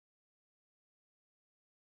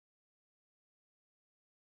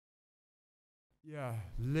Yeah,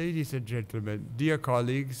 ladies and gentlemen, dear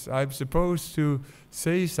colleagues, I'm supposed to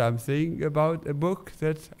say something about a book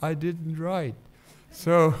that I didn't write.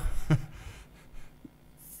 So,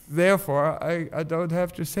 therefore, I don't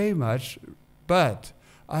have to say much, but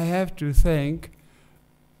I have to thank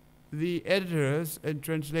the editors and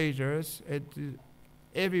translators and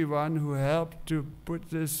everyone who helped to put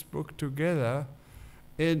this book together.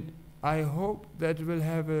 And I hope that will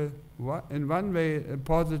have in one way a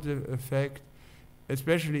positive effect,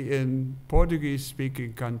 especially in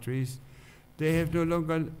Portuguese-speaking countries. They have no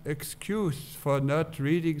longer an excuse for not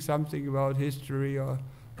reading something about history or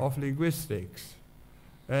of linguistics.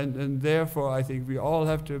 And therefore, I think we all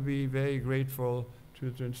have to be very grateful to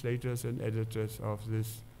the translators and editors of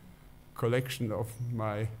this collection of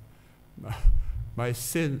my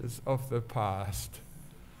sins of the past.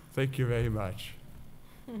 Thank you very much.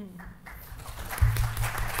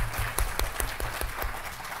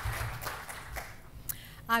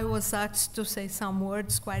 I was asked to say some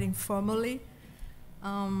words quite informally.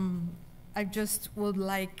 I just would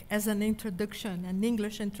like, as an introduction, an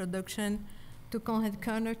English introduction to Konrad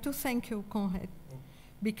Koerner, to thank you, Konrad.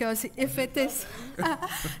 Because if it is,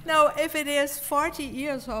 if it is 40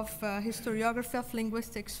 years of historiography of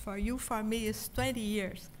linguistics for you, for me it's 20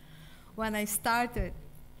 years. When I started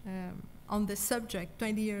on the subject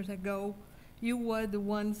 20 years ago, you were the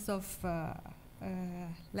ones of,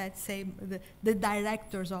 let's say, the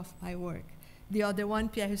directors of my work. The other one,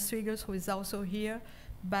 Pierre Striggers, who is also here,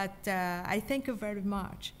 but I thank you very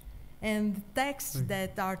much. And the texts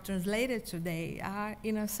that are translated today are,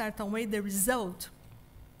 in a certain way, the result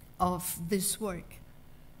of this work,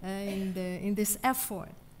 in this effort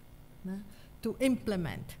to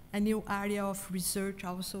implement a new area of research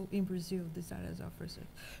also in Brazil, these areas of research.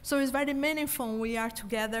 So it's very meaningful we are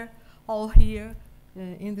together all here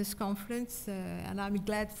in this conference, and I'm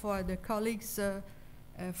glad for the colleagues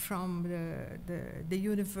from the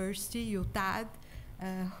university, UTAD,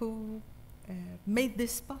 who made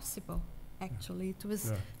this possible, actually. It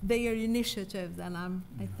was their initiative, and I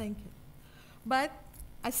thank it. But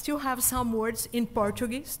I still have some words in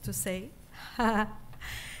Portuguese to say.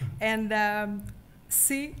 And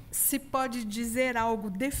se pode dizer algo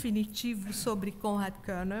definitivo sobre Konrad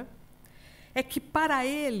Koerner, é que para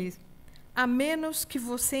ele, a menos que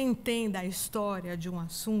você entenda a história de um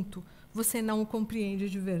assunto, você não o compreende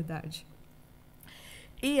de verdade.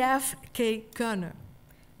 E.F.K. Koerner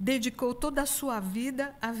dedicou toda a sua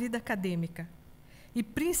vida à vida acadêmica e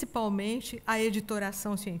principalmente à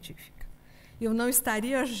editoração científica. Eu não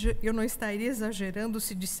estaria exagerando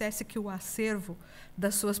se dissesse que o acervo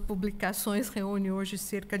das suas publicações reúne hoje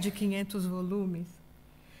cerca de 500 volumes.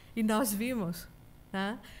 E nós vimos,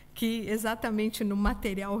 né, que exatamente no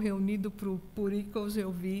material reunido por ICHoLS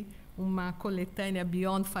eu vi uma coletânea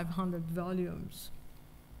Beyond 500 Volumes.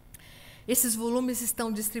 Esses volumes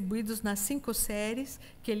estão distribuídos nas 5 séries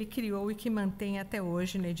que ele criou e que mantém até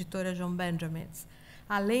hoje na editora John Benjamin's.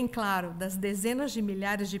 Além, claro, das dezenas de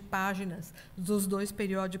milhares de páginas dos 2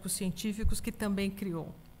 periódicos científicos que também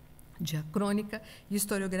criou, Diacrônica e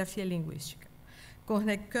Historiografia Linguística.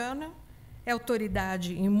 Konrad Koerner é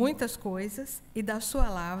autoridade em muitas coisas e da sua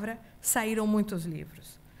lavra saíram muitos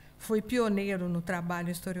livros. Foi pioneiro no trabalho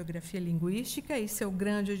em historiografia linguística e seu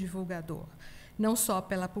grande divulgador, não só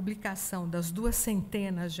pela publicação das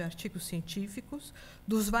 200 de artigos científicos,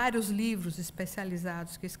 dos vários livros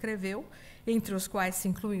especializados que escreveu, entre os quais se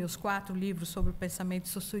incluem os 4 livros sobre o pensamento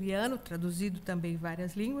saussuriano, traduzido também em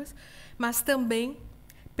várias línguas, mas também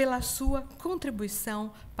pela sua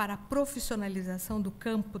contribuição para a profissionalização do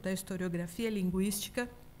campo da historiografia linguística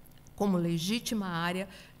como legítima área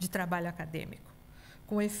de trabalho acadêmico.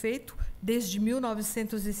 Com efeito, desde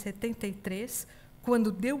 1973,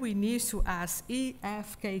 quando deu início às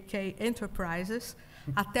E.F.K. Enterprises,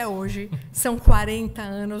 até hoje, são 40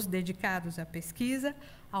 anos dedicados à pesquisa,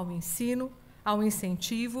 ao ensino, ao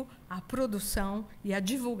incentivo, à produção e à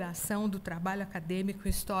divulgação do trabalho acadêmico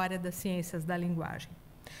em História das Ciências da Linguagem.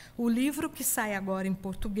 O livro, que sai agora em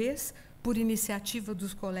português, por iniciativa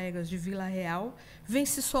dos colegas de Vila Real, vem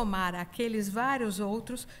se somar àqueles vários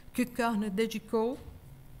outros que Koerner dedicou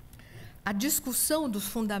à discussão dos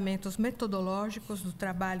fundamentos metodológicos do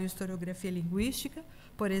trabalho em historiografia linguística,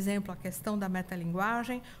 por exemplo, a questão da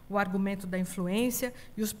metalinguagem, o argumento da influência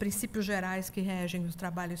e os princípios gerais que regem o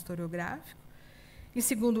trabalho historiográfico. Em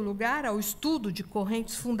segundo lugar, ao estudo de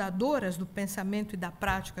correntes fundadoras do pensamento e da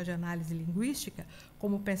prática de análise linguística,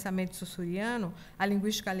 como o pensamento saussuriano, a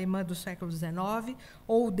linguística alemã do século XIX,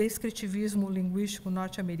 ou o descritivismo linguístico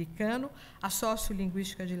norte-americano, a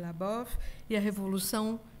sociolinguística de Labov e a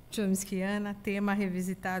revolução chomskiana, tema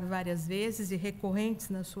revisitado várias vezes e recorrentes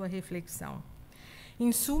na sua reflexão.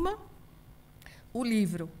 Em suma, o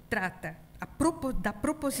livro trata da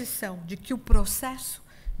proposição de que o processo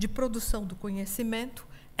de produção do conhecimento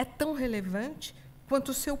é tão relevante quanto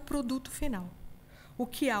o seu produto final, o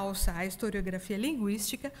que alça a historiografia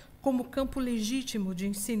linguística como campo legítimo de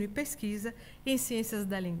ensino e pesquisa em ciências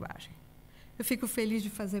da linguagem. Eu fico feliz de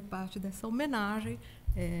fazer parte dessa homenagem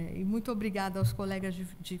e muito obrigada aos colegas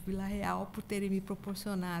de Vila Real por terem me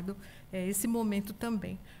proporcionado esse momento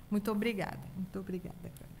também. Muito obrigada. Muito obrigada,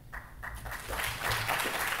 Koerner.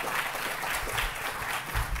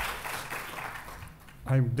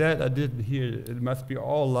 I'm glad I didn't hear it. It must be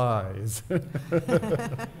all lies.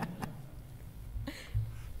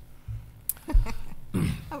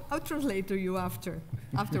 I'll translate to you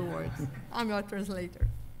afterwards. I'm your translator.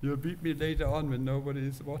 You'll beat me later on when nobody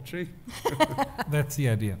is watching. That's the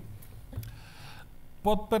idea.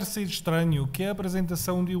 Pode parecer estranho que a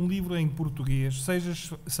apresentação de um livro em português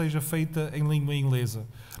seja feita em língua inglesa,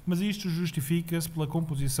 mas isto justifica-se pela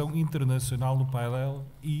composição internacional do painel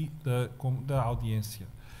e da audiência.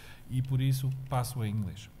 E por isso passo em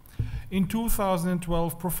inglês. In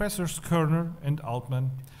 2012, Professors Koerner and Altman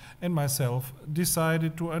and myself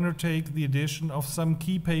decided to undertake the edition of some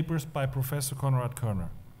key papers by Professor Konrad Koerner.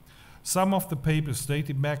 Some of the papers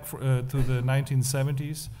dated back to the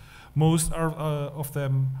 1970s, most of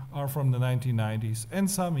them are from the 1990s, and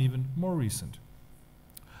some even more recent.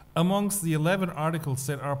 Amongst the 11 articles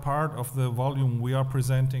that are part of the volume we are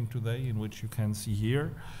presenting today, in which you can see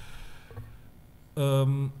here,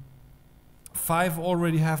 5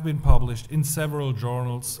 already have been published in several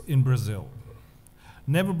journals in Brazil.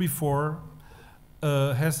 Never before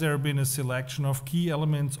has there been a selection of key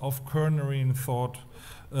elements of Koernerian thought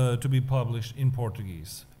to be published in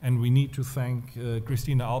Portuguese. And we need to thank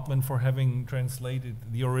Cristina Altman for having translated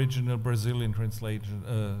the original Brazilian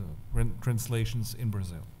translations in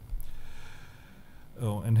Brazil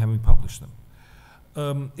and having published them.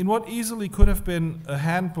 In what easily could have been a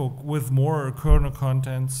handbook with more Koerner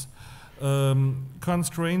contents,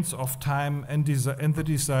 constraints of time and the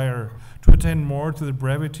desire to attend more to the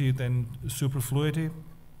brevity than superfluity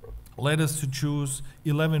led us to choose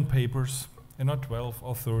 11 papers, and not 12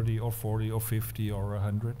 or 30 or 40 or 50 or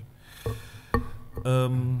 100,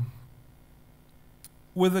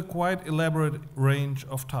 with a quite elaborate range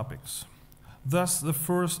of topics. Thus, the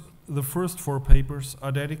first 4 papers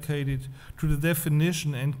are dedicated to the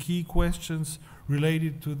definition and key questions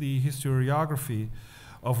related to the historiography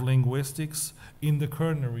of linguistics in the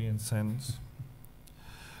Koernerian sense,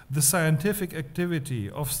 the scientific activity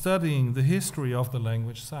of studying the history of the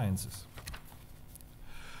language sciences.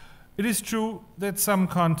 It is true that some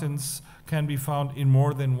contents can be found in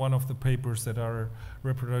more than one of the papers that are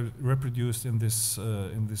reproduced in this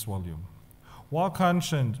volume. While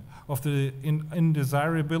conscious of the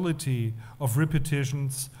undesirability of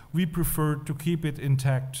repetitions, we prefer to keep it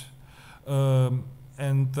intact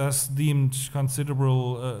and thus deemed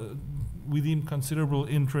considerable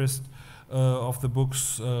interest of the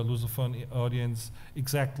book's Lusophone audience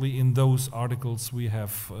exactly in those articles we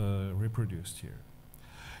have reproduced here.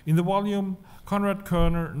 In the volume, Konrad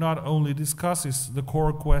Koerner not only discusses the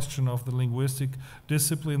core question of the linguistic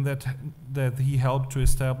discipline that he helped to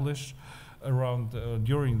establish around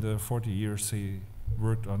during the 40 years he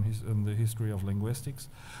worked on the history of linguistics,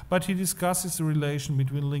 but he discusses the relation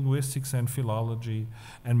between linguistics and philology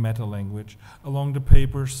and meta-language along the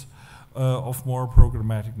papers of more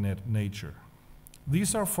programmatic nature.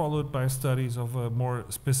 These are followed by studies of a more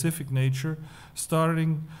specific nature,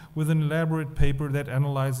 starting with an elaborate paper that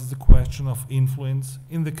analyzes the question of influence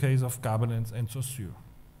in the case of Gabonese and Saussure.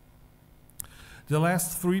 The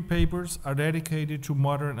last 3 papers are dedicated to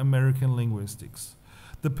modern American linguistics.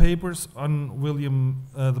 The paper on William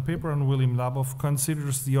Labov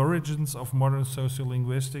considers the origins of modern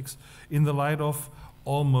sociolinguistics in the light of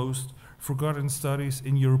almost forgotten studies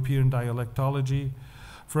in European dialectology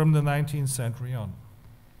from the 19th century on.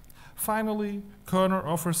 Finally, Koerner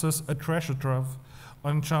offers us a treasure trove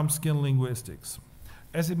on Chomskyan linguistics.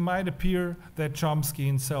 As it might appear that Chomsky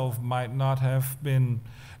himself might not have been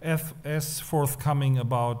as forthcoming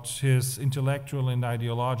about his intellectual and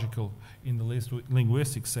ideological, in the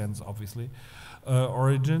linguistic sense obviously,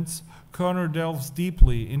 origins, Koerner delves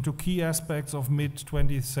deeply into key aspects of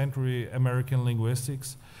mid-20th century American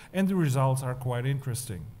linguistics, and the results are quite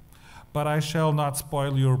interesting. But I shall not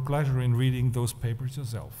spoil your pleasure in reading those papers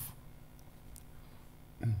yourself.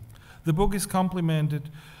 The book is complemented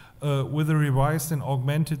with a revised and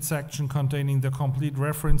augmented section containing the complete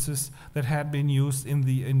references that had been used in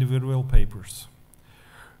the individual papers.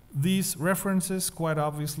 These references, quite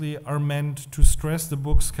obviously, are meant to stress the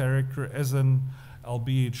book's character as an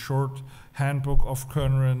albeit short, handbook of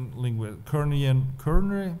Koerner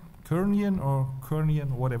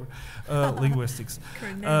linguistics.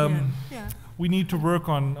 Yeah. We need to work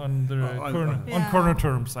on Koerner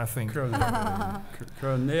terms, I think.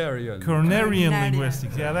 Koernerian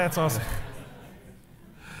linguistics. Yeah, that's awesome.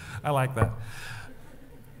 I like that.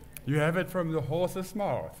 You have it from the horse's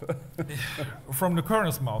mouth. From the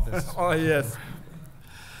Koerner's mouth. Oh, yes.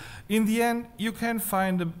 In the end, you can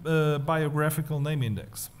find a biographical name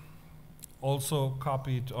index, also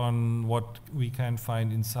copied on what we can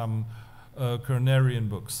find in some Koernerian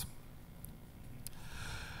books.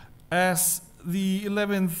 As the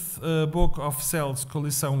 11th book of CELS,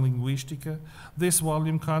 Coleção Linguística, this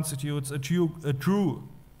volume constitutes a true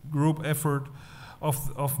group effort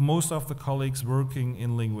of most of the colleagues working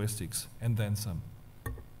in linguistics, and then some.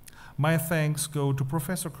 My thanks go to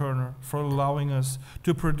Professor Koerner for allowing us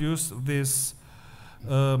to produce this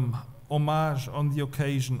homage on the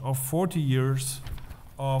occasion of 40 years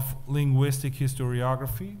of linguistic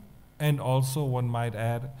historiography, and also, one might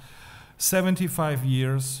add, 75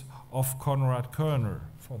 years of Konrad Koerner,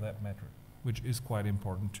 for that matter, which is quite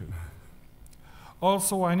important too.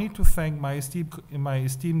 Also, I need to thank my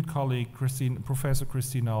esteemed colleague, Professor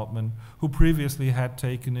Cristina Altman, who previously had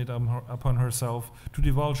taken it upon herself to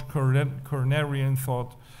divulge Koernerian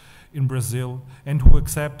thought in Brazil, and who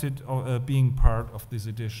accepted being part of this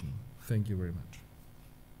edition. Thank you very much.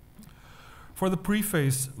 For the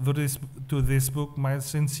preface to this book, my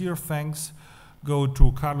sincere thanks go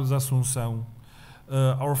to Carlos Assunção,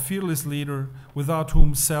 our fearless leader, without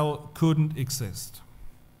whom CEL couldn't exist.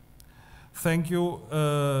 Thank you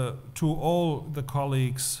to all the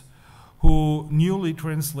colleagues who newly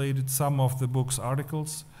translated some of the book's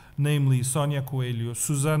articles, namely Sônia Coelho,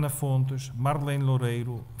 Susana Fontes, Marlene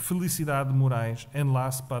Loureiro, Felicidade Moraes, and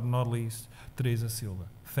last but not least, Teresa Silva.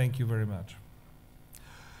 Thank you very much.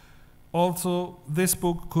 Also, this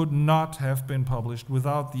book could not have been published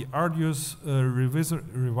without the arduous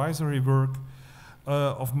revisory work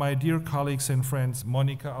of my dear colleagues and friends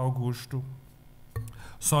Mônica Augusto,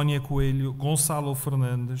 Sônia Coelho, Gonçalo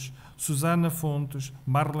Fernandes, Susana Fontes,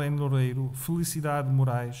 Marlene Loureiro, Felicidade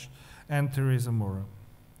Moraes, and Teresa Moura.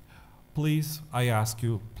 Please, I ask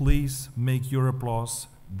you, please make your applause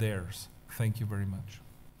theirs. Thank you very much.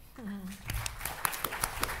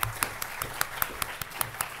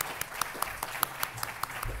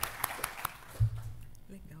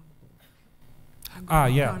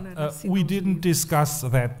 We didn't discuss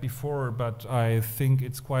that before, but I think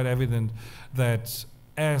it's quite evident that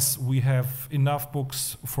as we have enough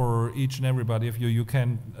books for each and everybody of you, you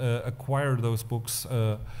can acquire those books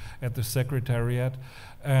at the Secretariat.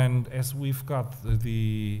 And as we've got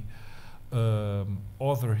the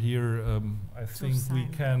author here, I think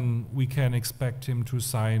we can expect him to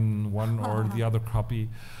sign one or the other copy,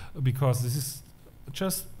 because this is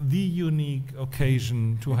just the unique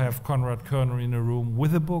occasion to have Konrad Koerner in a room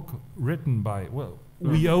with a book written by, well,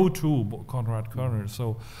 we owe to Konrad Koerner,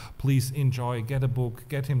 so please enjoy, get a book,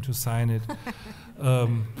 get him to sign it. I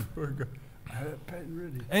have a pen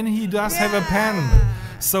ready. And he does have a pen,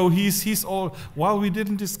 so he's all, while we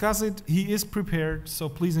didn't discuss it, he is prepared, so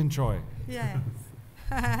please enjoy. Yes.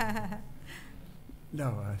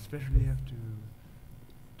 No, I especially have to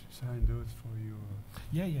sign those for your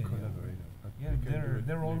collaborator. Yeah,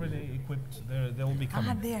 they're already equipped. They will be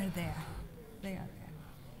coming. They are there. They are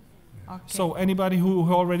there. Okay. So anybody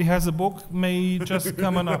who already has a book may just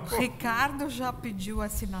come on up. Ricardo já pediu a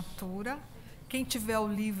assinatura. Quem tiver o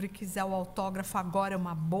livro e quiser o autógrafo agora é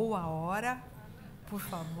uma boa hora, por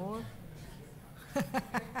favor.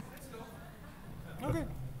 Okay.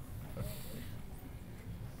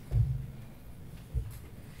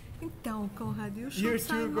 Então, Konrad, you should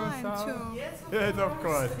sign mine too. Yes, of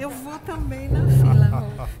course. Eu vou também na fila,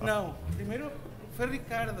 Rolf. Não, primeiro foi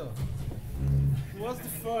Ricardo. He was the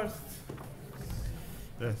first.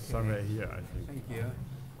 Yes, somewhere here, I think. Thank you.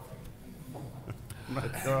 My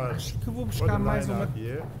God. Acho que eu vou What buscar a mais uma, lineup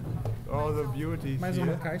here. All the beauties mais here.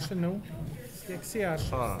 uma caixa, não? O que é que você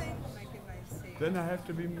acha? Ah. Then I have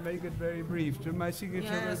to make it very brief. To my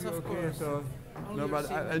signature Yes, will be of okay. course. So, Only no, your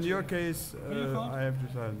but in your signature. case, I have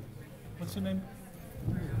to sign. What's your name?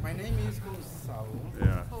 My name is Gonçalo.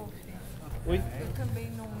 Yeah. Oi? Eu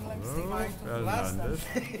também não sei muito. Fernandes.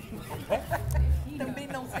 Também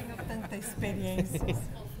não tenho tanta experiência.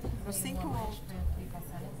 Eu sei que o outro.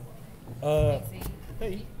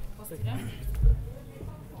 Hey. Posso tirar?